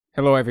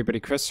Hello everybody,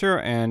 Chris here,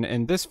 and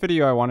in this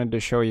video I wanted to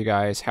show you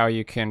guys how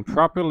you can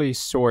properly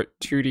sort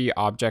 2D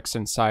objects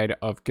inside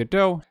of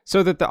Godot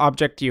so that the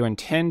object you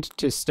intend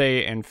to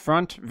stay in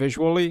front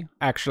visually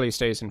actually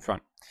stays in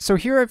front. So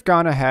here I've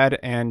gone ahead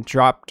and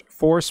dropped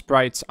 4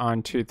 sprites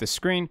onto the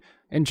screen,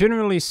 and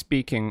generally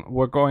speaking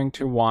we're going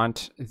to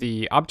want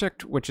the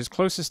object which is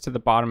closest to the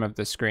bottom of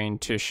the screen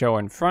to show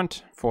in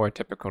front for a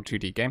typical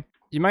 2D game.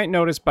 You might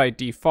notice by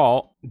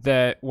default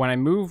that when I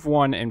move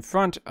one in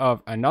front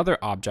of another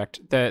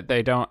object that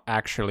they don't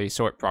actually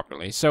sort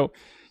properly. So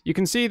you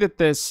can see that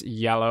this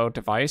yellow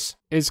device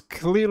is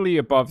clearly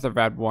above the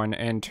red one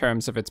in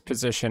terms of its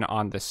position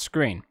on the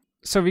screen.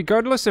 So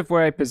regardless of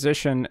where I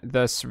position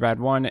this red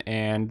one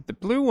and the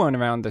blue one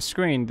around the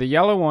screen, the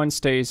yellow one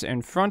stays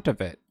in front of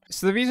it.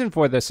 So the reason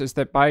for this is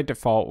that by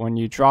default, when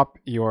you drop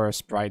your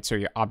sprites or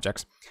your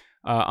objects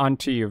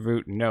onto your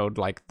root node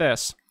like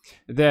this,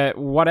 that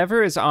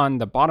whatever is on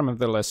the bottom of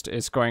the list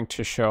is going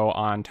to show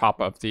on top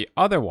of the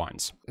other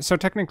ones. So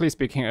technically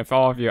speaking, if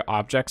all of your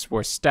objects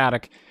were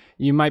static,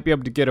 you might be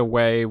able to get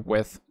away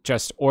with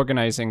just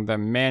organizing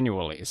them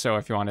manually. So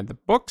if you wanted the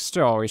books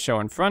to always show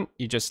in front,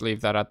 you just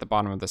leave that at the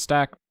bottom of the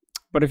stack.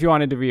 But if you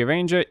wanted to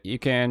rearrange it, you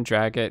can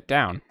drag it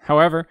down.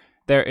 However,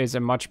 there is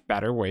a much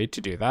better way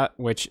to do that,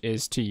 which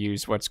is to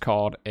use what's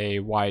called a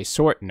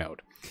Y-sort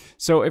node.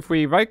 So if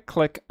we right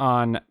click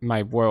on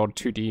my world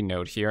 2D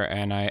node here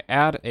and I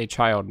add a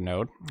child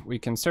node, we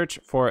can search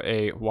for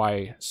a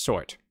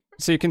Y-sort.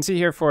 So you can see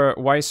here for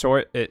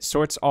Y-sort, it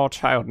sorts all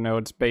child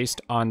nodes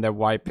based on their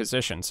Y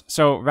positions.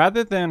 So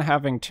rather than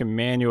having to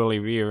manually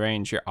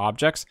rearrange your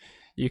objects,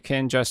 you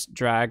can just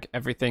drag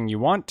everything you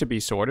want to be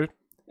sorted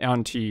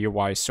onto your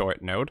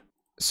Y-sort node.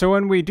 So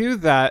when we do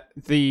that,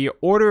 the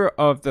order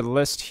of the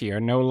list here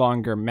no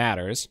longer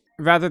matters.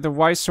 Rather, the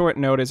Y-sort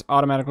node is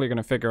automatically going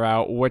to figure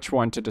out which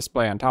one to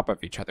display on top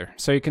of each other.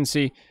 So you can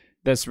see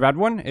this red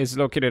one is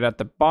located at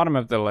the bottom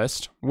of the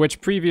list, which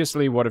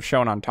previously would have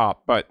shown on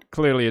top, but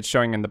clearly it's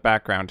showing in the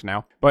background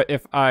now. But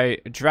if I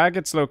drag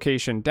its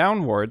location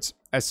downwards,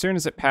 as soon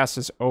as it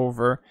passes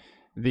over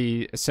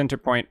the center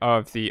point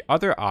of the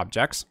other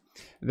objects,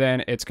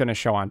 then it's going to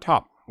show on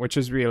top, which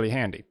is really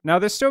handy. Now,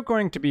 there's still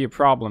going to be a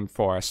problem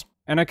for us.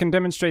 And I can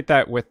demonstrate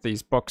that with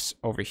these books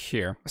over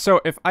here. So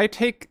if I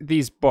take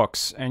these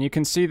books, and you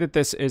can see that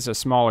this is a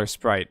smaller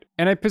sprite,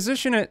 and I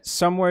position it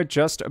somewhere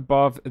just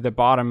above the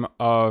bottom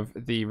of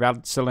the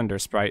red cylinder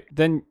sprite,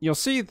 then you'll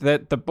see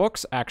that the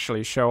books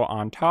actually show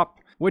on top,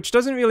 which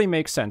doesn't really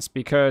make sense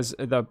because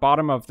the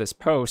bottom of this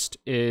post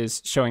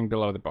is showing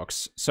below the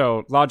books.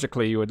 So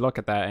logically, you would look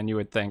at that and you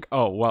would think,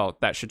 oh, well,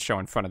 that should show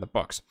in front of the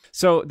books.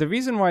 So the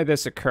reason why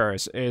this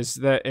occurs is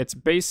that it's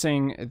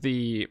basing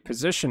the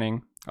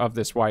positioning of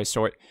this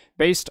Y-sort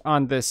based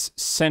on this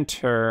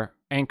center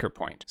anchor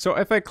point. So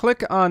if I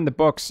click on the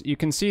books, you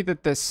can see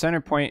that this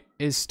center point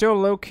is still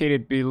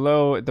located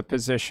below the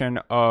position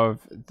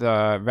of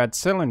the red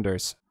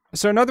cylinders.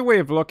 So another way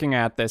of looking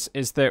at this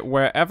is that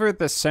wherever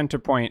the center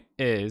point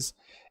is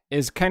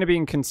kind of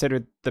being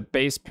considered the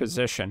base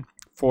position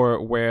for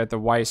where the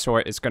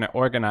Y-sort is going to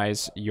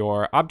organize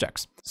your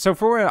objects. So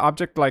for an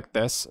object like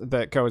this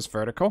that goes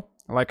vertical,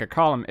 like a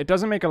column, it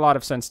doesn't make a lot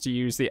of sense to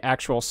use the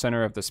actual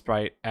center of the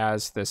sprite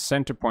as the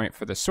center point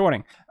for the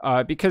sorting,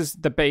 because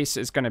the base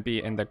is going to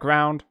be in the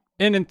ground,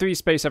 and in 3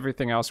 space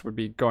everything else would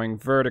be going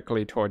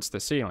vertically towards the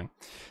ceiling.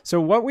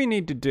 So what we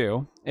need to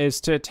do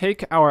is to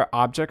take our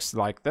objects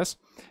like this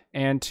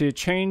and to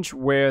change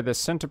where the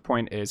center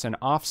point is and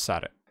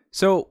offset it.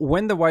 So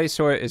when the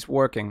Y-sort is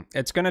working,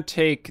 it's going to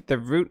take the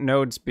root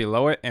nodes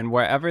below it, and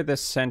wherever the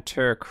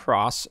center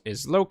cross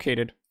is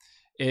located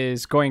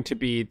is going to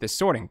be the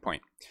sorting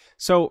point.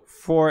 So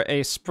for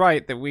a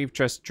sprite that we've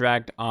just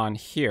dragged on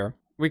here,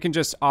 we can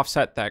just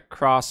offset that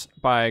cross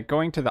by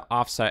going to the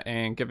offset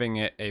and giving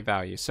it a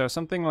value. So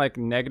something like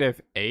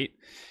 -8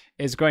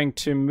 is going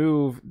to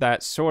move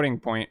that sorting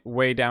point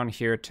way down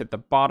here to the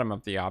bottom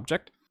of the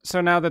object.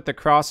 So now that the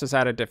cross is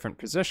at a different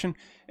position,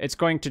 it's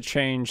going to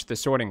change the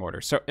sorting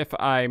order. So if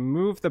I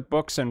move the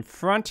books in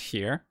front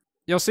here,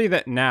 you'll see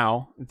that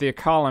now the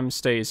column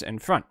stays in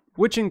front,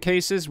 which in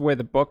cases where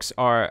the books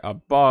are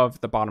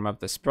above the bottom of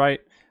the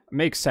sprite,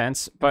 makes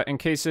sense, but in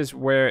cases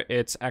where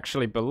it's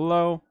actually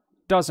below,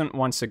 doesn't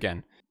once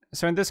again.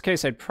 So in this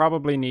case, I'd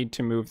probably need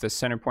to move the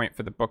center point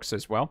for the books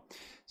as well.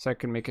 So I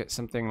can make it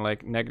something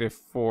like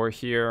 -4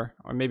 here,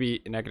 or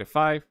maybe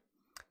 -5,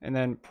 and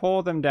then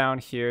pull them down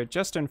here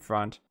just in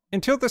front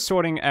until the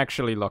sorting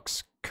actually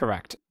looks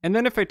correct. And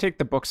then if I take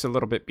the books a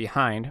little bit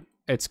behind,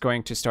 it's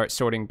going to start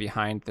sorting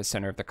behind the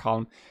center of the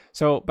column.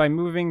 So by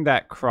moving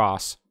that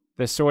cross,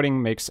 the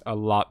sorting makes a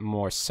lot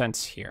more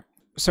sense here.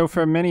 So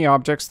for many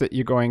objects that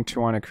you're going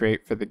to want to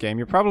create for the game,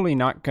 you're probably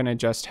not going to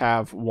just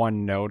have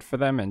one node for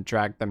them and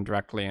drag them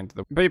directly into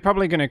the... But you're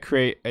probably going to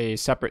create a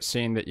separate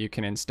scene that you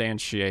can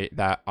instantiate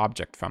that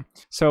object from.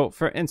 So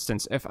for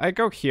instance, if I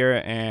go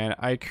here and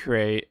I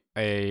create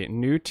a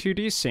new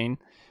 2D scene,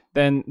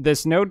 then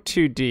this node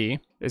 2D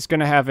is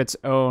going to have its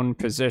own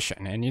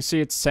position. And you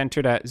see it's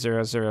centered at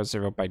 0, 0,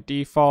 0 by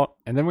default.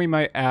 And then we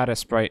might add a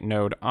sprite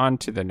node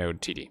onto the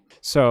node TD.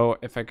 So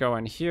if I go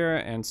in here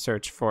and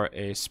search for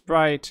a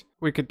sprite,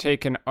 we could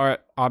take an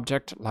art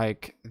object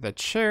like the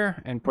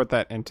chair and put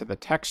that into the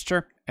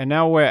texture. And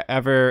now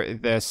wherever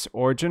this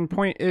origin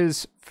point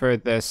is for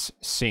this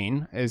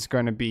scene is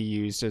going to be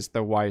used as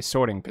the Y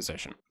sorting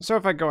position. So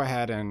if I go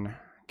ahead and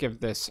give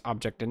this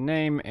object a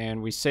name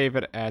and we save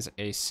it as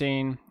a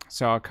scene,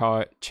 so I'll call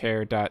it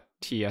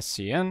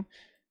chair.tscn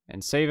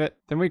and save it.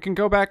 Then we can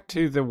go back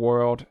to the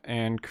world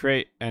and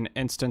create an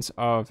instance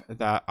of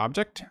that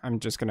object. I'm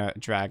just going to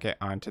drag it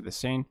onto the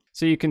scene.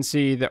 So you can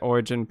see the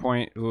origin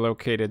point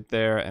located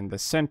there in the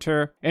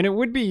center. And it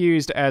would be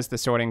used as the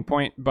sorting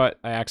point, but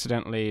I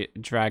accidentally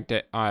dragged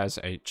it as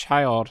a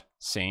child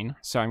scene.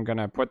 So I'm going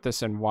to put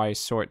this in Y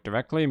sort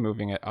directly,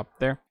 moving it up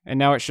there. And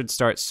now it should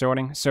start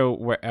sorting. So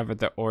wherever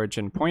the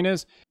origin point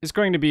is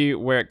going to be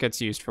where it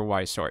gets used for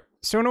Y sort.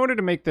 So in order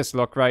to make this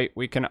look right,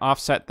 we can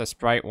offset the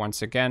sprite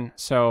once again.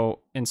 So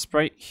in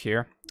sprite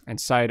here,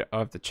 inside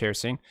of the chair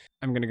scene,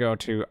 I'm going to go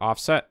to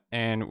offset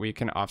and we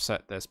can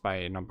offset this by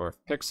a number of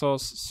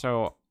pixels.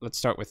 So let's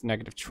start with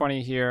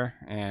 -20 here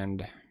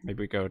and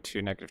maybe we go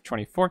to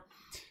 -24.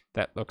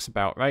 That looks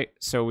about right.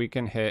 So we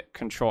can hit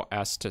Control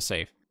S to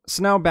save.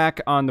 So now back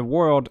on the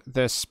world,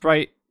 the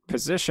sprite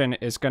position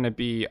is going to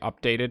be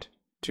updated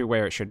to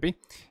where it should be.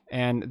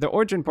 And the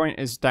origin point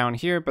is down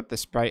here, but the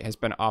sprite has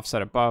been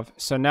offset above.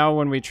 So now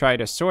when we try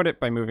to sort it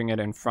by moving it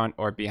in front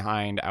or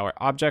behind our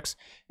objects,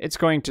 it's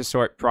going to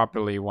sort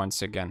properly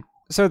once again.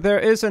 So there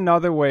is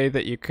another way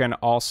that you can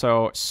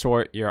also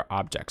sort your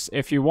objects.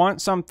 If you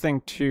want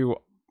something to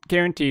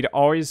guaranteed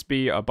always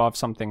be above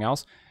something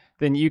else,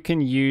 then you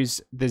can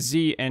use the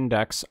Z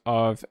index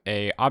of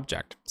a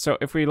object. So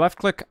if we left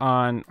click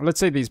on, let's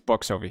say these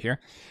books over here,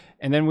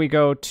 and then we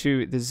go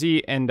to the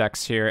Z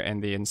index here in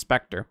the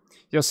inspector,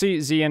 you'll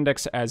see Z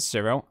index as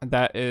 0.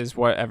 That is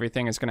what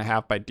everything is going to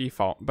have by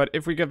default. But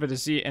if we give it a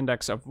Z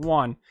index of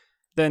 1,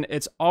 then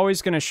it's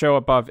always going to show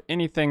above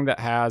anything that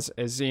has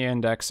a Z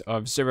index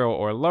of 0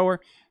 or lower,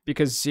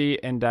 because Z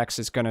index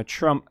is going to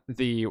trump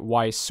the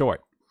Y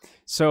sort.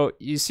 So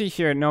you see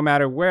here, no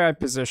matter where I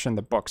position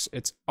the books,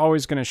 it's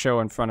always going to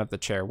show in front of the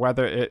chair,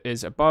 whether it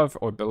is above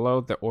or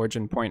below the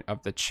origin point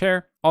of the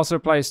chair. Also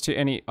applies to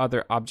any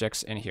other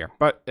objects in here.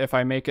 But if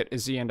I make it a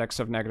Z index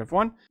of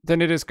 -1,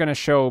 then it is going to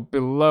show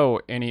below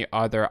any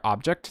other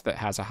object that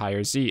has a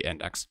higher Z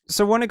index.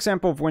 So one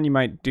example of when you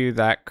might do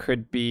that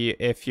could be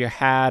if you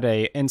had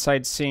a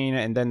inside scene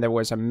and then there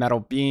was a metal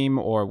beam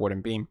or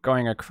wooden beam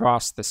going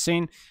across the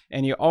scene,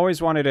 and you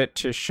always wanted it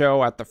to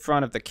show at the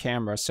front of the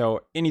camera.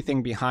 So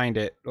anything behind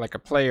it, like a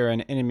player,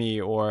 an enemy,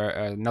 or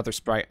another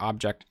sprite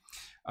object,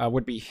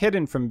 would be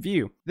hidden from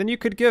view. Then you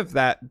could give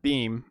that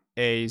beam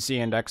a Z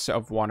index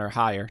of 1 or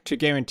higher to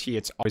guarantee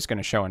it's always going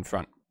to show in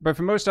front. But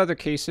for most other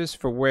cases,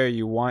 for where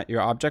you want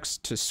your objects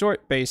to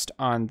sort based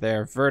on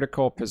their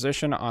vertical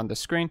position on the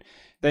screen,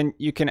 then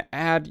you can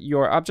add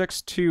your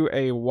objects to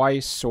a Y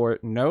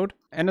sort node.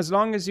 And as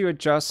long as you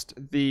adjust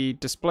the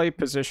display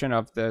position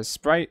of the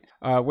sprite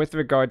with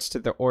regards to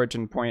the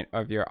origin point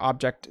of your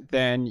object,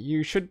 then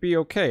you should be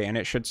okay and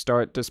it should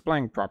start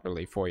displaying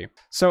properly for you.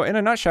 So in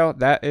a nutshell,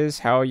 that is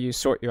how you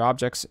sort your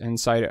objects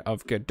inside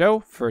of Godot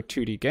for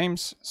 2D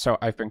games. So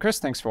I've been Chris,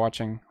 thanks for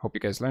watching. Hope you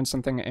guys learned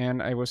something,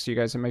 and I will see you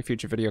guys in my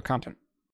future video content.